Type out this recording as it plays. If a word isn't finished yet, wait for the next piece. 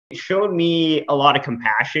showed me a lot of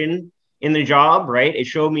compassion in the job, right? It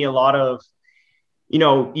showed me a lot of,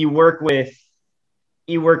 you work with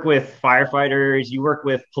firefighters, you work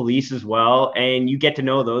with police as well, and you get to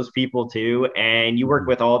know those people too. And you work Mhm.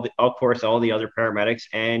 with of course, all the other paramedics.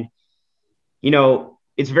 And,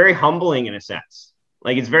 it's very humbling in a sense.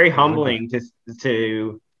 Like it's very It would be. humbling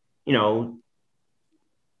to, you know,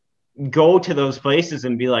 go to those places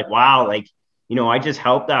and be like, wow, like, I just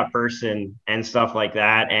helped that person and stuff like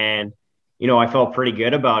that. And, I felt pretty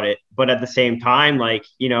good about it. But at the same time, like,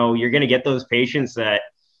 you're going to get those patients that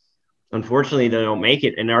unfortunately they don't make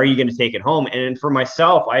it. And are you going to take it home? And for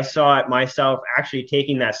myself, I saw it myself actually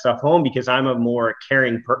taking that stuff home because I'm a more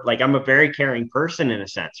caring, like I'm a very caring person in a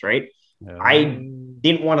sense, right? I Oh.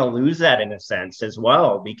 didn't want to lose that in a sense as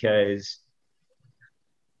well because,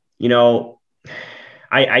 you know,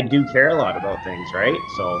 I do care a lot about things, right?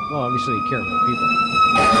 So Well, obviously you care about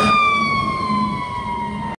people.